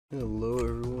Hello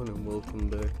everyone and welcome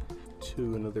back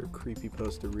to another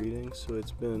Creepypasta reading. So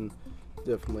it's been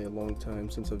definitely a long time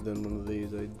since I've done one of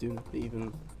these. I do not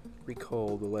even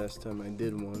recall the last time I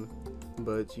did one,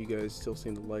 but you guys still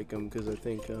seem to like them because I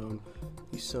think the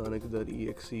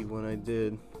Sonic.exe one I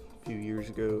did a few years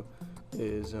ago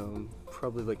is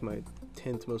probably like my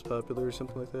 10th most popular or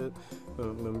something like that. I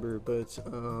don't remember, but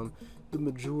the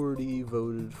majority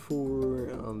voted for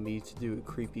me to do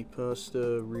a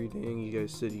creepypasta reading. You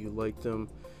guys said you liked them,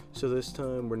 so this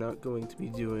time we're not going to be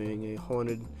doing a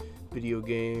haunted video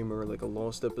game or like a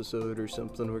lost episode or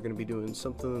something. We're going to be doing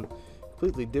something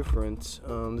completely different.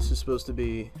 This is supposed to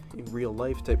be a real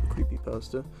life type of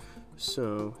creepypasta,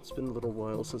 so it's been a little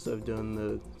while since I've done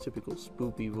the typical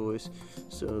spoopy voice,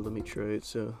 so let me try it.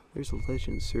 So there's a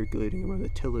legend circulating around the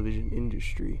television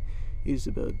industry. It is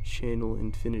about Channel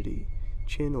Infinity.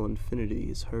 Channel Infinity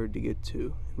is hard to get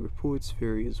to, and reports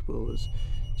vary as well as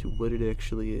to what it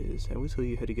actually is. I will tell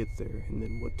you how to get there, and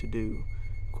then what to do.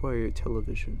 Acquire a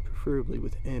television, preferably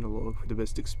with analog for the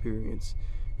best experience,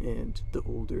 and the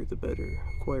older the better.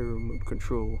 Acquire a remote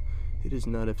control. It does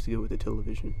not have to go with the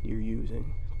television you're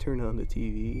using. Turn on the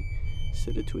TV,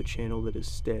 set it to a channel that is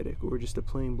static, or just a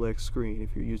plain black screen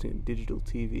if you're using a digital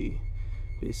TV.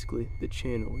 Basically, the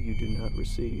channel you do not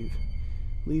receive.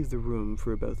 Leave the room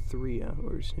for about 3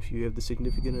 hours. If you have the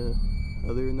significant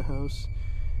other in the house,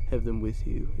 have them with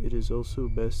you. It is also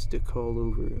best to call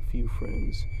over a few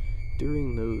friends.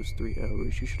 During those 3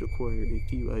 hours, you should acquire a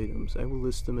few items. I will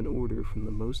list them in order from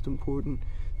the most important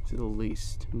to the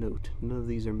least. Note, none of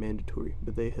these are mandatory,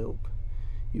 but they help.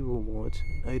 You will want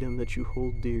an item that you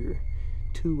hold dear,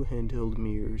 2 handheld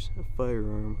mirrors, a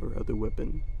firearm or other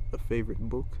weapon, a favorite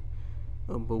book,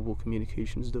 a mobile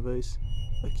communications device,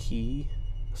 a key,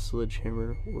 a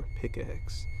sledgehammer, or a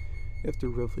pickaxe. After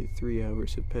roughly 3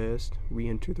 hours have passed,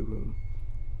 re-enter the room.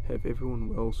 Have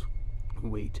everyone else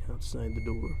wait outside the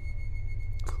door.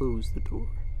 Close the door.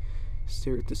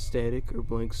 Stare at the static or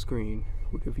blank screen,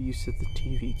 whatever you set the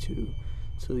TV to,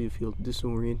 until you feel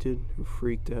disoriented or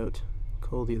freaked out.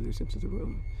 Call the others into the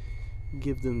room.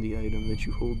 Give them the item that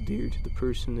you hold dear to the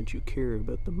person that you care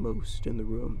about the most in the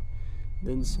room.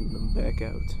 Then send them back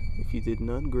out. If you did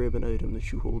not grab an item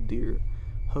that you hold dear,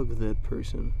 hug that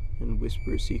person and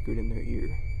whisper a secret in their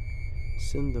ear.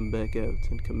 Send them back out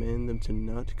and command them to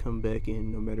not come back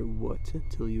in no matter what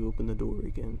until you open the door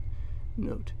again.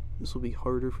 Note, this will be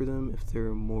harder for them if there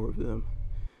are more of them,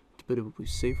 but it will be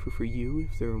safer for you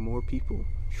if there are more people.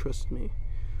 Trust me.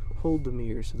 Hold the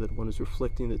mirror so that one is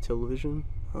reflecting the television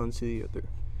onto the other,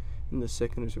 and the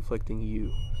second is reflecting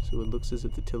you, so it looks as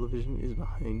if the television is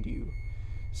behind you.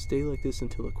 Stay like this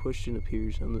until a question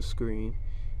appears on the screen.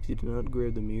 If you do not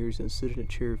grab the mirrors, then sit in a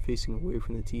chair facing away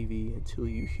from the TV until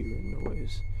you hear a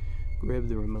noise. Grab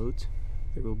the remote.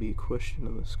 There will be a question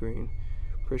on the screen.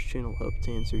 Press channel up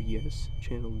to answer yes,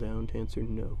 channel down to answer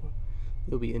no.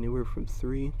 There will be anywhere from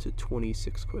 3 to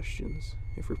 26 questions,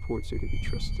 if reports are to be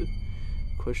trusted.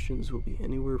 Questions will be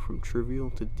anywhere from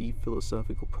trivial to deep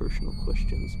philosophical personal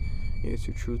questions.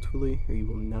 Answer truthfully, or you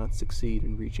will not succeed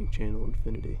in reaching Channel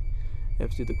Infinity.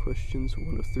 After the questions,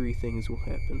 one of 3 things will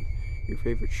happen. Your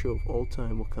favorite show of all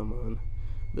time will come on,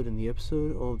 but in the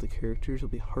episode, all of the characters will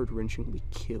be heart-wrenchingly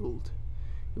killed.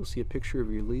 You'll see a picture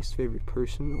of your least favorite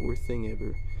person or thing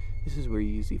ever. This is where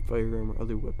you use the firearm or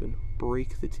other weapon.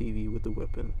 Break the TV with the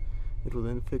weapon. It will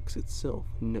then fix itself.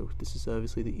 Note, this is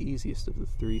obviously the easiest of the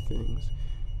 3 things.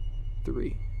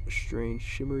 3. A strange,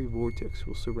 shimmery vortex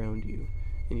will surround you,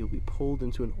 and you'll be pulled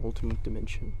into an alternate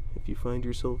dimension. If you find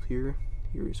yourself here,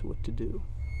 here is what to do.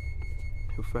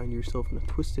 You'll find yourself in a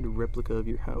twisted replica of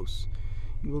your house.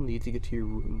 You will need to get to your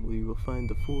room, where you will find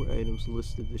the 4 items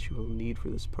listed that you will need for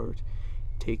this part.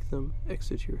 Take them,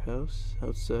 exit your house.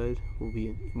 Outside will be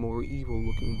a more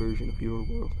evil-looking version of your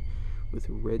world, with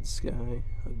a red sky,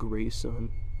 a gray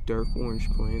sun, dark orange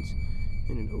plants,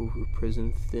 and an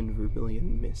over-present thin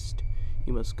vermilion mist.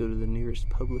 You must go to the nearest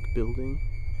public building,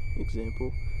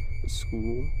 example, a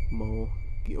school, mall,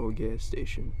 or gas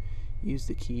station. Use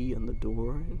the key on the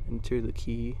door and enter. The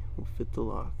key will fit the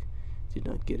lock. Did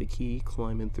not get a key,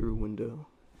 climb in through a window.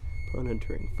 Upon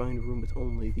entering, find a room with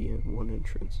only the one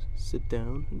entrance. Sit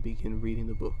down and begin reading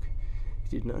the book.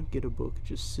 If you did not get a book,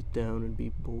 just sit down and be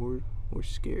bored or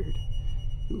scared.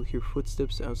 You will hear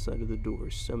footsteps outside of the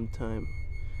door sometime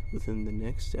within the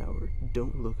next hour.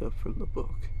 Don't look up from the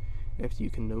book. After you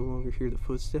can no longer hear the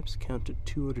footsteps, count to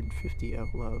 250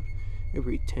 out loud.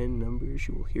 Every 10 numbers,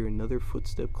 you will hear another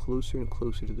footstep closer and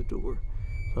closer to the door.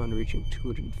 Upon reaching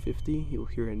 250, you will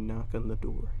hear a knock on the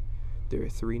door. There are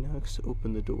 3 knocks,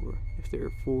 open the door. If there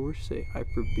are 4, say, I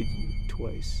forbid you,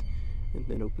 twice, and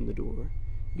then open the door.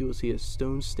 You will see a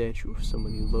stone statue of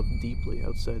someone you love deeply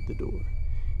outside the door.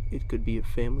 It could be a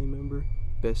family member,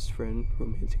 best friend,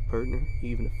 romantic partner,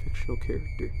 even a fictional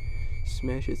character.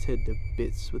 Smash its head to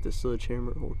bits with a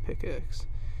sledgehammer or pickaxe.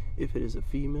 If it is a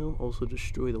female, also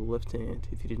destroy the left hand.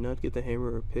 If you did not get the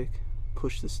hammer or pick,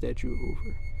 push the statue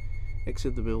over.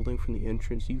 Exit the building from the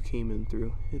entrance you came in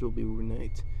through. It'll be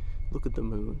night. Look at the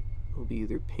moon. It'll be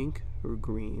either pink or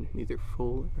green, neither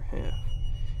full or half.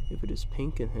 If it is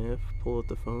pink and half, pull out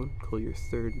the phone, call your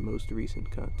third most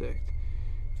recent contact.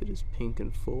 If it is pink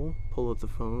and full, pull out the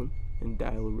phone and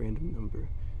dial a random number.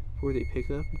 Before they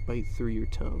pick up, bite through your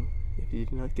tongue. If you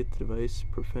did not get the device,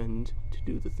 pretend to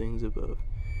do the things above.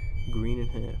 Green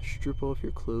and half, strip off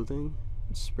your clothing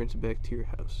and sprint back to your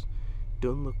house.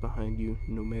 Don't look behind you,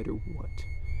 no matter what.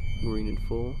 Green and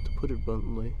full, to put it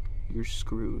bluntly, you're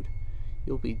screwed.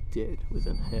 You'll be dead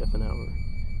within half an hour.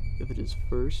 If it is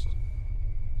first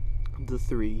of the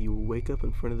three, you will wake up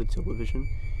in front of the television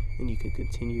and you can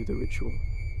continue the ritual.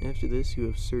 After this, you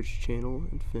have search channel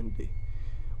infinity.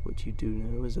 What you do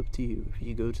now is up to you. If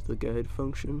you go to the guide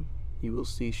function, you will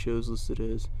see shows listed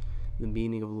as The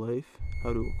Meaning of Life,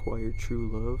 How to Acquire True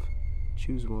Love.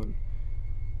 Choose one.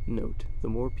 Note, the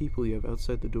more people you have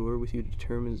outside the door with you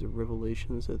determines the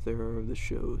revelations that there are of the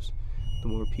shows. The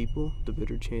more people, the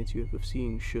better chance you have of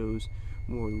seeing shows,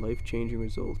 more life-changing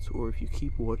results. Or if you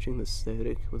keep watching the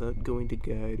static without going to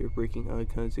guide or breaking eye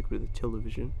contact with the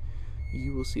television,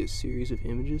 you will see a series of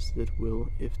images that will,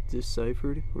 if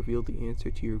deciphered, reveal the answer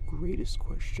to your greatest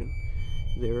question.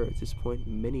 There are at this point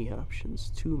many options,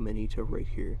 too many to write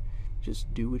here.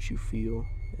 Just do what you feel,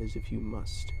 as if you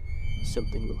must.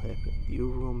 Something will happen. The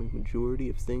overwhelming majority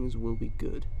of things will be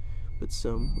good, but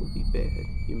some will be bad.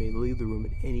 You may leave the room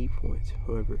at any point.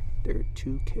 However, there are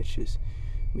two catches.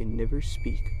 You may never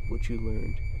speak what you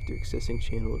learned after accessing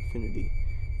Channel Infinity,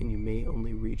 and you may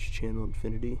only reach Channel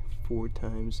Infinity 4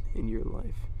 times in your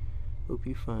life. Hope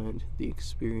you find the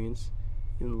experience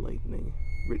enlightening.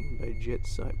 Written by Jet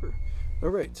Cyber.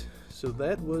 Alright, so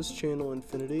that was Channel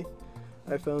Infinity.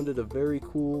 I found it a very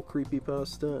cool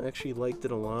creepypasta. I actually liked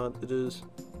it a lot. It is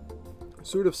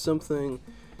sort of something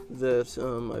that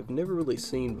I've never really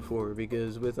seen before,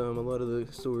 because with a lot of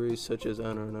the stories such as,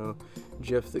 I don't know,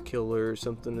 Jeff the Killer or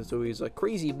something, it's always like,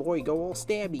 crazy boy, go all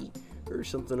stabby, or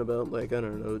something about, like, I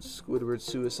don't know, it's Squidward's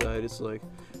suicide. It's like,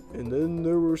 and then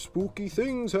there were spooky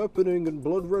things happening and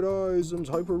blood red eyes and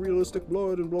hyper-realistic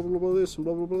blood and blah blah blah this and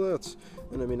blah blah blah that.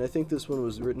 And I mean, I think this one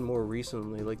was written more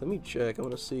recently. Like, let me check. I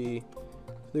want to see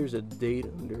if there's a date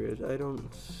under it. I don't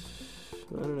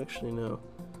actually know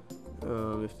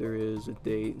if there is a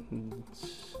date.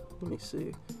 Let me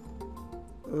see.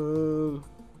 No,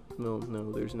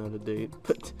 there's not a date.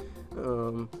 But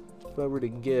if I were to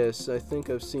guess, I think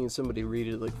I've seen somebody read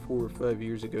it like 4 or 5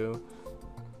 years ago.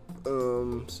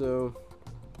 So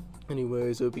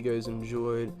anyways, hope you guys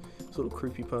enjoyed this little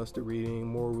creepypasta reading.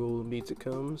 More will be to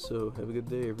come, so have a good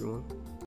day, everyone.